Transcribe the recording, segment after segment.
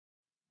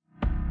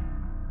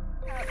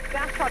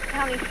Bastrop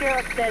County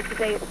Sheriff says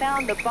they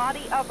found the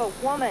body of a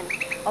woman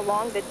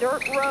along the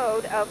dirt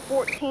road of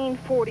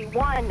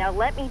 1441. Now,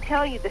 let me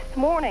tell you, this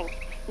morning,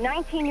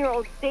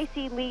 19-year-old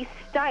Stacy Lee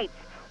Stites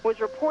was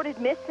reported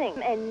missing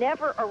and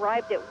never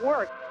arrived at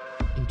work.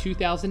 In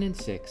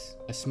 2006,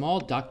 a small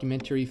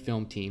documentary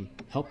film team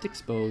helped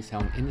expose how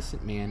an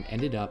innocent man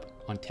ended up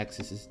on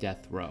Texas's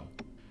death row.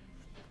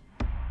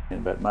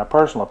 But my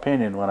personal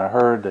opinion when I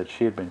heard that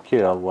she had been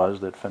killed was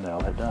that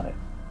Fennell had done it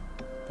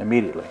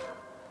immediately.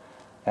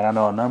 And I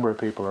know a number of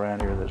people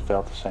around here that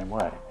felt the same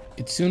way.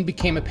 It soon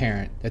became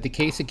apparent that the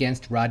case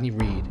against Rodney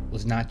Reed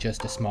was not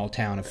just a small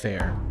town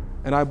affair.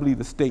 And I believe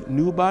the state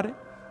knew about it.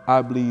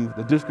 I believe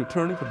the district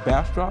attorney for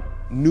Bastrop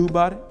knew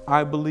about it.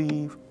 I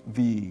believe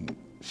the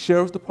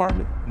Sheriff's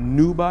Department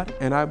knew about it.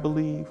 And I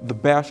believe the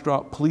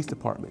Bastrop Police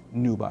Department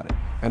knew about it.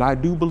 And I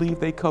do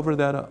believe they covered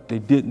that up. They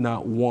did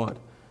not want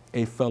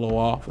a fellow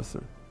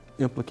officer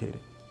implicated.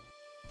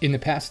 In the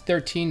past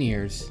 13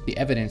 years, the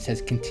evidence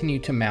has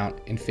continued to mount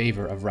in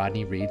favor of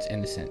Rodney Reed's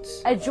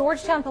innocence. A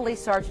Georgetown police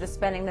sergeant is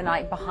spending the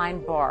night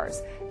behind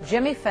bars.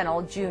 Jimmy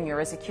Fennell, Jr.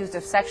 is accused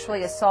of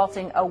sexually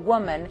assaulting a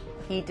woman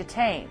he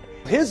detained.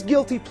 His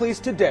guilty pleas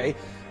today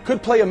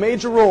could play a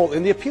major role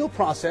in the appeal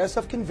process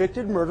of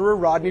convicted murderer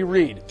Rodney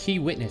Reed. Key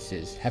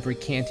witnesses have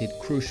recanted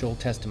crucial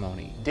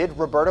testimony. Did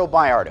Roberto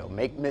Bayardo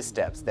make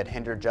missteps that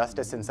hindered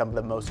justice in some of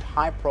the most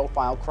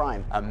high-profile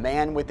crimes? A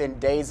man within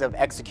days of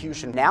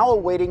execution now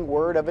awaiting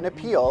word of an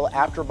appeal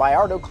after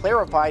Bayardo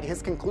clarified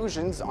his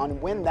conclusions on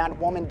when that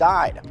woman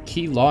died.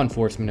 Key law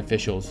enforcement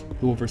officials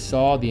who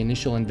oversaw the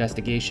initial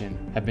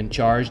investigation have been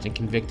charged and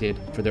convicted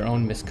for their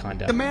own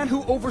misconduct. The man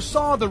who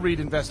oversaw the Reed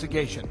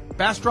investigation,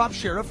 Bastrop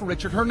Sheriff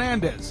Richard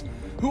Hernandez,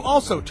 who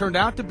also turned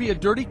out to be a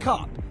dirty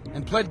cop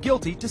and pled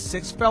guilty to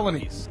 6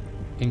 felonies.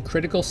 And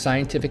critical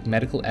scientific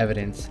medical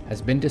evidence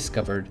has been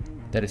discovered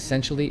that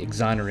essentially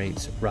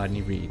exonerates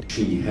Rodney Reed.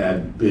 She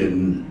had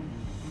been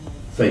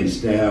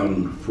face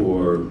down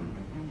for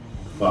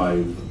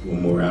 5 or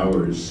more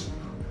hours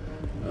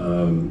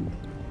in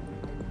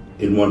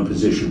one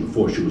position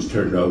before she was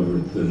turned over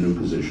to the new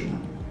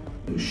position.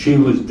 She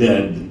was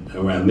dead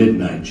around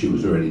midnight. She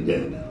was already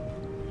dead.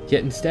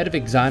 Yet instead of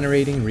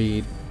exonerating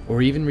Reed,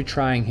 or even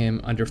retrying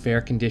him under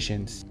fair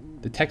conditions,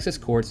 the Texas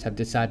courts have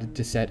decided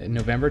to set a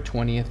November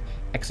 20th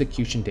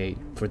execution date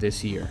for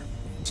this year.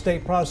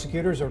 State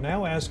prosecutors are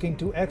now asking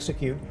to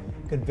execute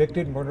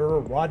convicted murderer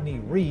Rodney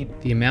Reed.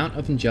 The amount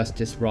of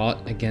injustice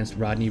wrought against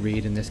Rodney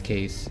Reed in this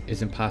case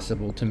is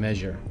impossible to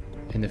measure,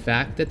 and the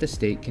fact that the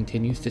state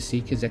continues to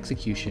seek his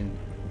execution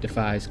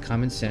defies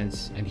common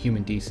sense and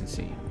human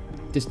decency.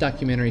 This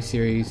documentary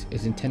series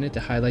is intended to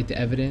highlight the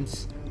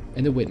evidence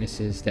and the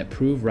witnesses that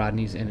prove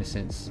Rodney's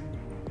innocence,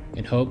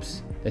 in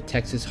hopes that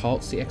Texas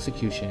halts the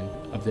execution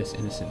of this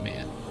innocent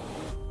man.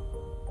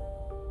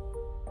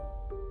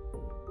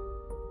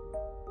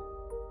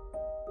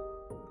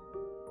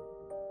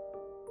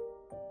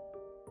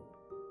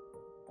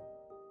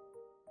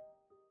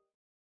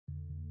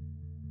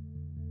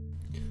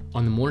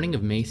 On the morning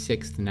of May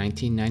 6,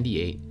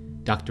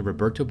 1998, Dr.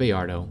 Roberto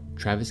Bayardo,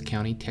 Travis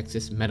County,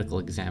 Texas medical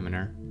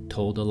examiner,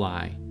 told a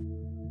lie.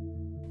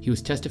 He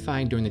was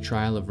testifying during the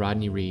trial of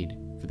Rodney Reed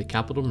for the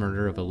capital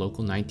murder of a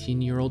local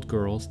 19-year-old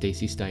girl,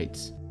 Stacy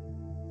Stites.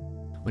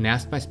 When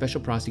asked by Special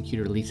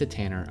Prosecutor Lisa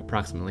Tanner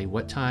approximately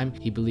what time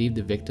he believed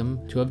the victim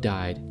to have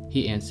died,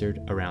 he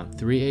answered around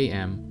 3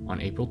 a.m. on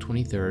April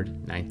 23,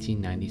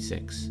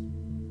 1996.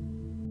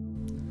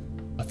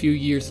 A few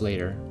years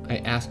later, I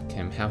asked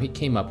him how he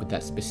came up with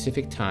that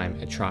specific time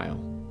at trial.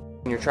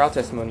 In your trial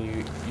testimony,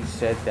 you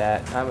said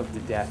that time of the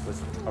death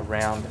was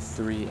around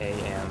 3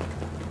 a.m.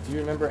 Do you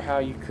remember how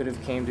you could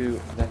have came to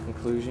that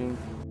conclusion?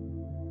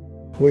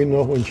 We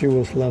know when she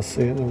was last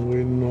seen and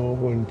we know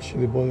when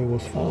the body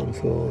was found,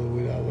 so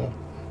we have a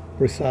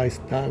precise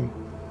time.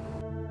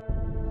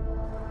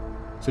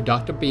 So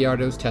Dr.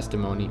 Bayardo's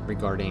testimony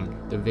regarding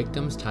the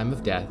victim's time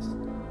of death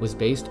was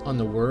based on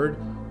the word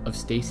of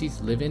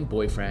Stacy's live-in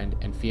boyfriend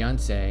and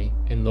fiancé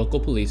and local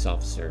police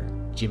officer,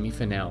 Jimmy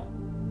Fennell,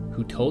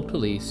 who told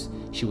police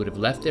she would have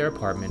left their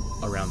apartment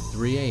around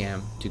 3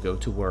 a.m. to go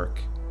to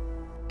work.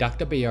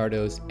 Dr.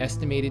 Bayardo's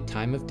estimated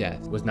time of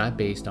death was not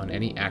based on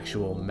any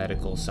actual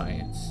medical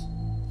science.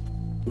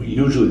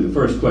 Usually the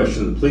first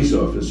question the police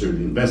officer,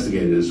 the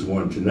investigators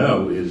want to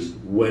know is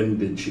when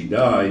did she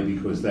die,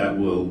 because that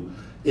will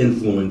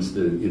influence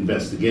the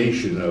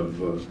investigation of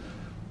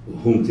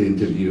whom to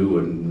interview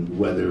and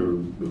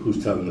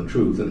who's telling the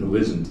truth and who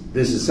isn't.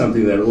 This is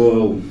something that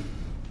all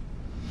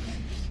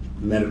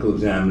medical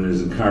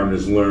examiners and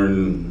coroners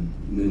learn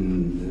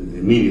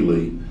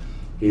immediately,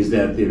 is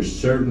that there's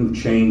certain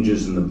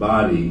changes in the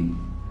body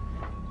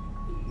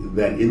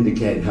that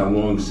indicate how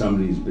long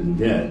somebody's been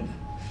dead.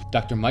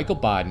 Dr. Michael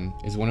Baden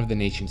is one of the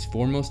nation's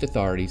foremost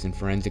authorities in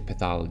forensic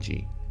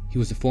pathology. He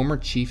was a former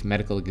chief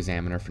medical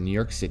examiner for New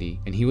York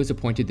City, and he was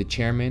appointed the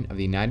chairman of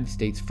the United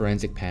States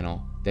Forensic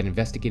Panel that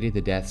investigated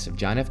the deaths of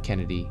John F.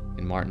 Kennedy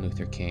and Martin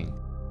Luther King.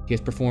 He has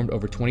performed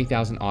over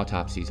 20,000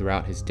 autopsies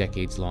throughout his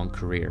decades-long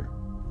career.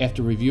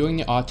 After reviewing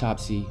the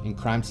autopsy and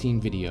crime scene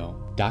video,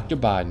 Dr.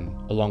 Baden,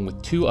 along with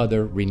 2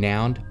 other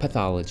renowned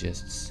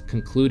pathologists,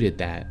 concluded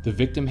that the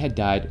victim had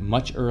died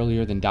much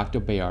earlier than Dr.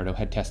 Bayardo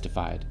had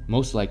testified,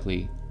 most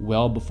likely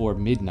well before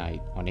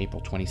midnight on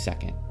April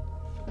 22nd.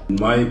 In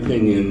my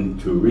opinion,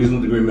 to a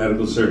reasonable degree of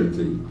medical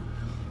certainty,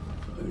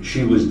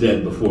 she was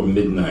dead before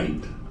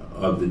midnight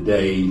of the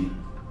day,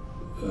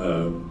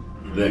 the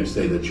next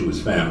day that she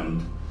was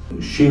found.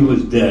 She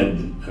was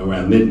dead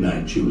around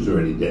midnight. She was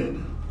already dead.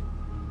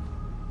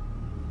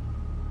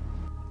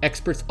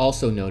 Experts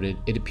also noted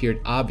it appeared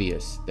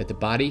obvious that the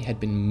body had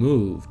been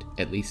moved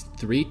at least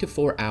 3 to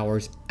 4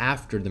 hours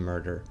after the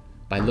murder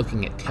by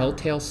looking at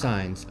telltale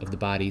signs of the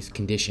body's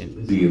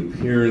condition. The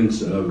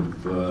appearance of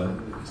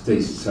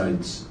Stacy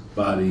Stites'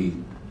 body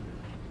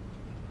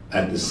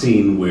at the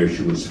scene where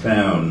she was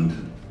found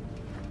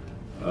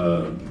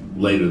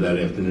later that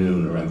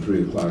afternoon, around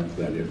 3 o'clock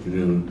that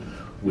afternoon,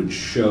 which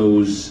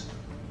shows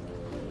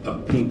a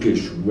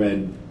pinkish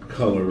red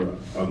color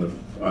on the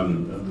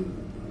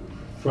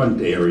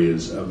front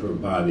areas of her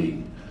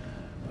body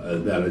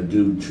that are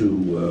due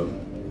to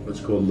what's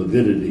called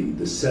lividity,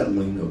 the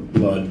settling of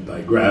blood by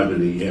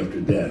gravity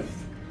after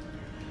death.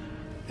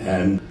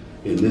 And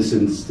in this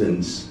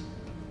instance,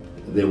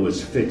 there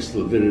was fixed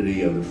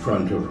lividity on the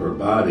front of her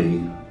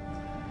body,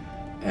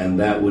 and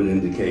that would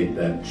indicate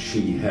that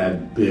she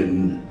had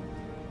been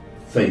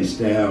face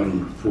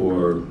down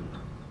for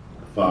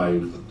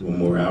 5 or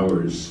more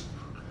hours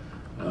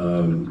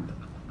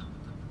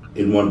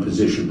in one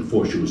position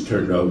before she was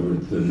turned over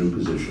to the new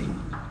position.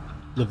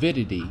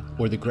 Lividity,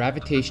 or the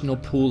gravitational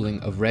pooling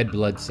of red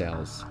blood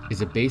cells,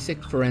 is a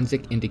basic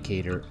forensic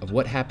indicator of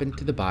what happened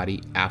to the body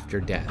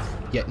after death.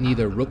 Yet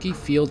neither rookie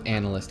field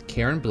analyst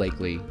Karen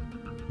Blakely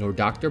nor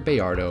Dr.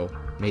 Bayardo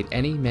made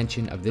any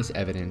mention of this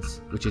evidence,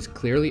 which is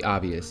clearly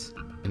obvious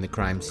in the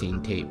crime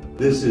scene tape.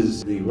 This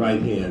is the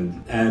right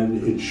hand,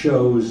 and it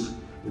shows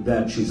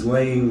that she's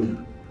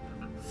laying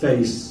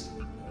face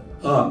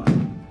up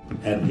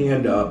and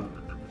hand up,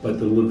 but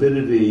the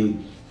lividity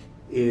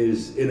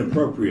is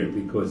inappropriate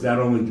because that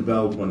only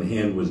developed when the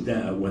hand was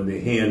down, when the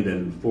hand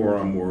and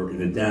forearm were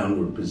in a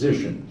downward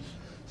position.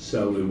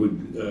 So it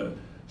would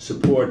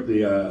support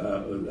the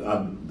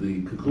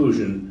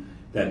conclusion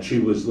that she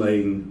was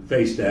laying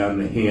face down,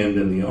 the hand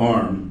and the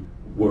arm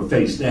were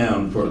face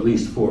down for at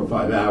least 4 or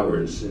 5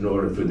 hours in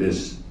order for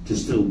this to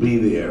still be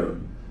there.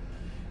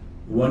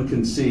 One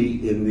can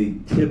see in the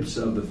tips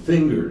of the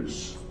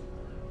fingers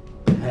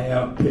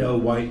pale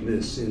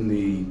whiteness in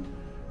the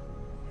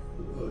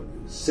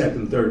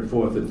second, third,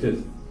 fourth, and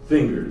fifth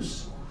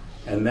fingers,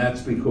 and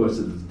that's because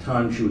at the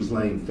time she was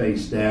laying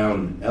face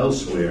down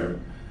elsewhere,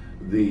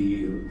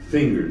 the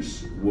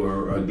fingers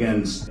were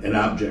against an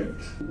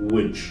object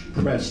which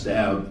pressed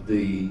out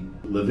the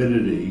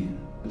lividity,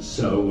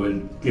 so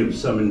it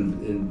gives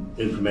some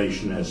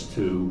information as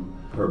to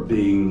her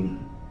being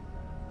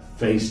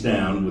face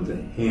down with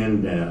a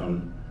hand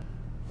down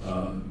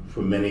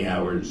for many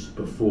hours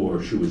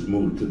before she was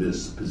moved to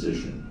this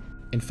position.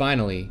 And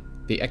finally,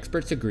 the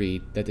experts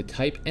agreed that the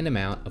type and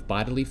amount of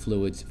bodily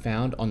fluids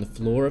found on the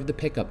floor of the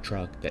pickup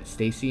truck that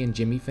Stacy and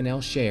Jimmy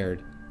Fennell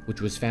shared, which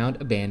was found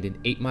abandoned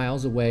 8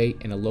 miles away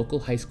in a local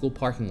high school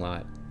parking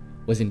lot,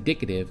 was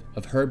indicative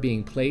of her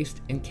being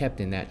placed and kept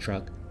in that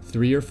truck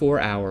 3 or 4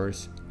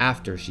 hours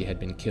after she had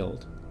been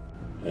killed.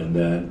 And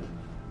that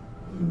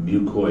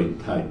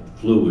mucoid type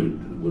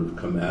fluid would have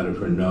come out of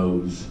her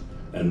nose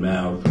and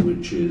mouth,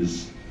 which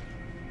is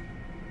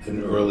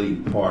an early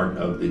part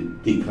of the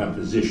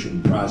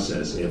decomposition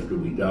process after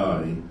we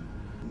die.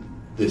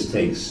 This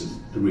takes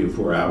 3 or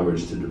 4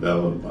 hours to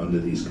develop under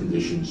these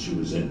conditions she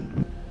was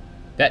in.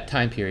 That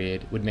time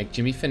period would make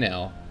Jimmy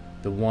Fennell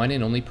the one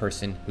and only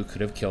person who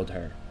could have killed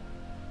her,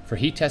 for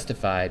he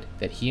testified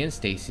that he and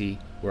Stacy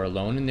were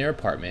alone in their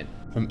apartment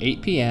from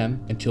 8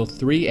 p.m. until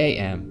 3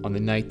 a.m. on the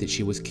night that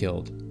she was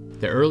killed.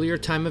 The earlier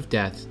time of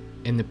death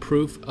and the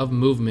proof of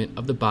movement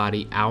of the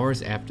body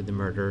hours after the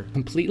murder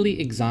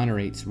completely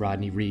exonerates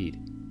Rodney Reed,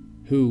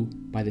 who,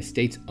 by the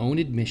state's own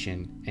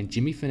admission and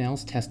Jimmy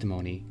Fennell's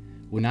testimony,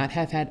 would not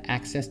have had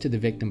access to the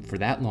victim for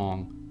that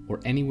long or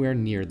anywhere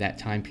near that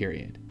time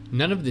period.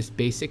 None of this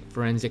basic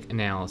forensic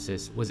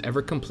analysis was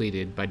ever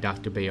completed by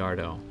Dr.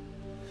 Bayardo,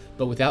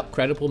 but without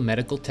credible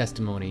medical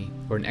testimony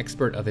or an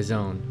expert of his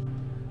own,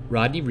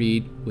 Rodney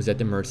Reed was at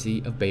the mercy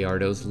of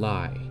Bayardo's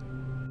lie.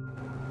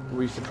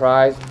 Were you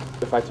surprised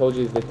if I told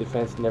you that the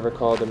defense never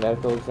called a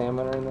medical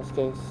examiner in this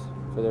case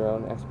for their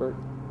own expert?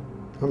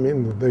 I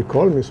mean, they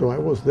called me, so I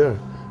was there.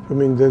 I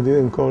mean, they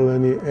didn't call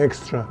any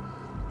extra,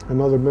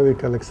 another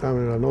medical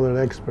examiner, another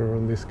expert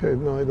on this case.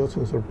 No, it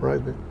doesn't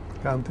surprise me.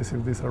 Counties,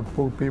 if these are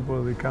poor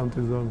people, the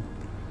counties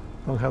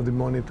don't have the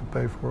money to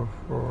pay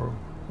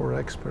for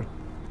expert.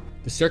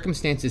 The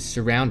circumstances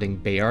surrounding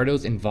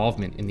Bayardo's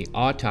involvement in the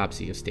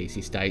autopsy of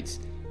Stacy Stites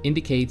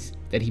indicates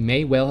that he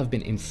may well have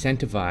been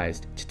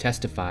incentivized to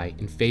testify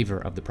in favor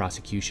of the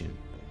prosecution.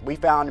 We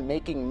found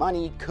making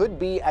money could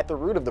be at the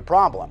root of the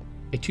problem.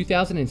 A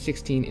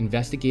 2016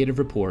 investigative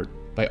report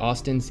by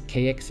Austin's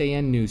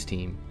KXAN news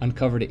team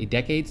uncovered a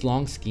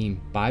decades-long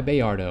scheme by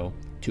Bayardo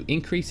to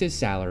increase his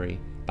salary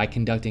by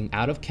conducting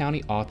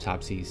out-of-county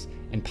autopsies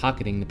and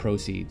pocketing the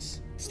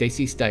proceeds.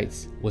 Stacey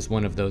Stites was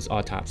one of those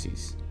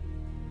autopsies.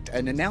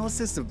 An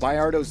analysis of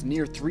Bayardo's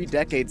near 3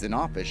 decades in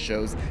office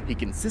shows he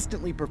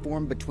consistently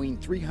performed between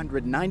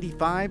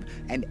 395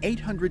 and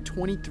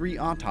 823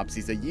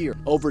 autopsies a year.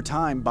 Over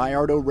time,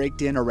 Bayardo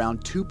raked in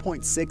around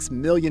 $2.6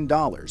 million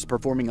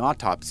performing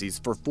autopsies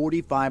for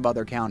 45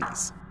 other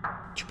counties.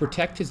 To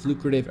protect his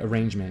lucrative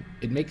arrangement,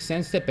 it makes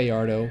sense that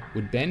Bayardo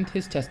would bend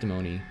his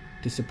testimony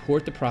to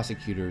support the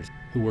prosecutors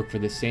who work for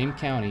the same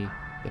county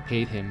that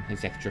paid him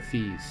his extra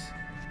fees.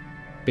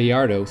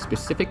 Bayardo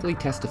specifically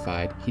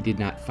testified he did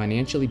not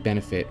financially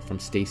benefit from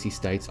Stacey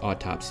Stites'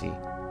 autopsy,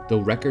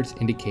 though records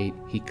indicate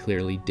he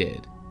clearly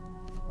did.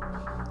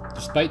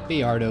 Despite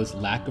Bayardo's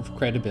lack of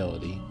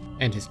credibility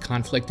and his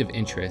conflict of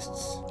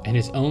interests, and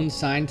his own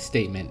signed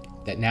statement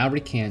that now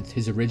recants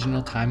his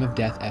original time of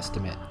death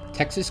estimate,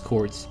 Texas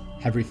courts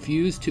have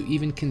refused to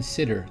even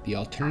consider the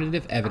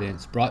alternative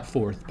evidence brought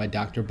forth by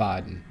Dr.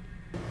 Baden.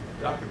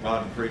 Dr.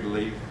 Baden, free to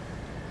leave?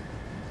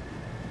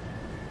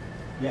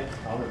 Yeah,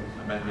 I'll leave.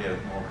 I meant he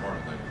had more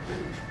important things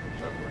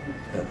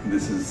to do.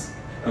 This is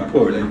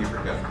important. Thank you for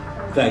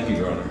coming. Thank you,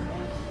 Your Honor.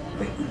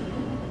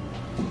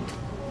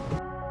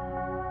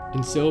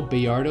 And so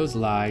Bayardo's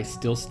lie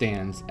still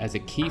stands as a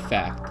key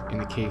fact in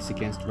the case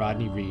against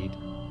Rodney Reed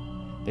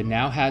that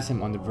now has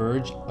him on the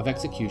verge of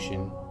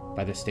execution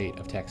by the state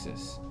of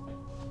Texas.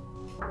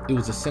 It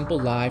was a simple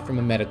lie from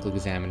a medical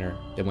examiner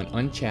that went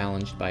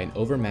unchallenged by an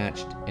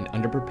overmatched and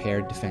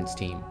underprepared defense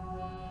team.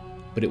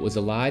 But it was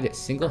a lie that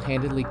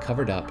single-handedly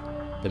covered up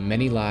the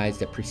many lies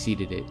that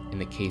preceded it in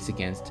the case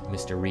against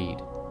Mr. Reed,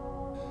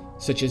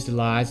 such as the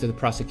lies of the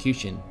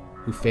prosecution,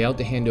 who failed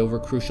to hand over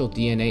crucial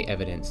DNA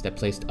evidence that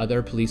placed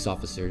other police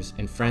officers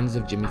and friends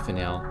of Jimmy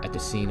Fennell at the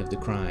scene of the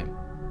crime,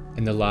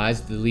 and the lies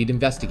of the lead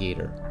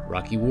investigator,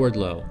 Rocky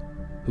Wardlow,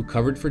 who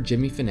covered for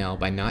Jimmy Fennell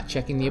by not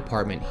checking the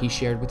apartment he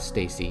shared with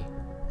Stacey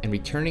and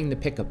returning the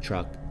pickup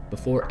truck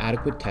before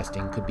adequate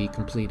testing could be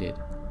completed.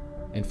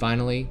 And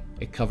finally,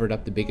 it covered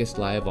up the biggest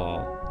lie of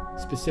all,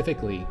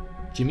 specifically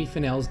Jimmy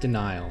Fennell's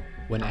denial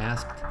when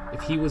asked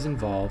if he was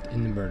involved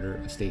in the murder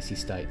of Stacey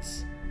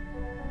Stites.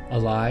 A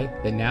lie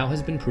that now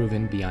has been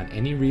proven beyond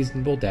any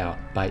reasonable doubt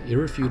by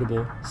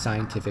irrefutable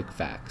scientific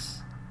facts.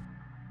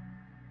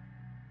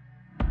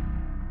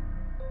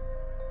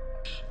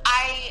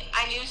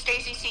 I knew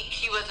Stacey.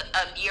 She was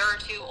a year or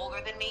two older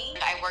than me.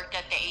 I worked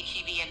at the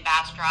HEB in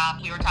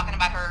Bastrop. We were talking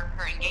about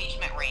her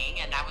engagement ring,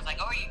 and I was like,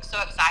 "Oh, are you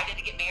so excited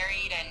to get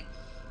married?" And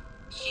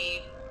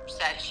she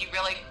said she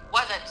really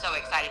wasn't so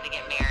excited to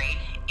get married,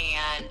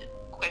 and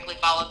quickly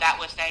followed that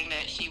with saying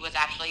that she was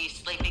actually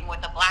sleeping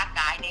with a black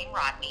guy named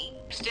Rodney.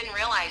 I just didn't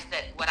realize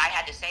that what I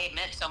had to say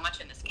meant so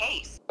much in this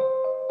case.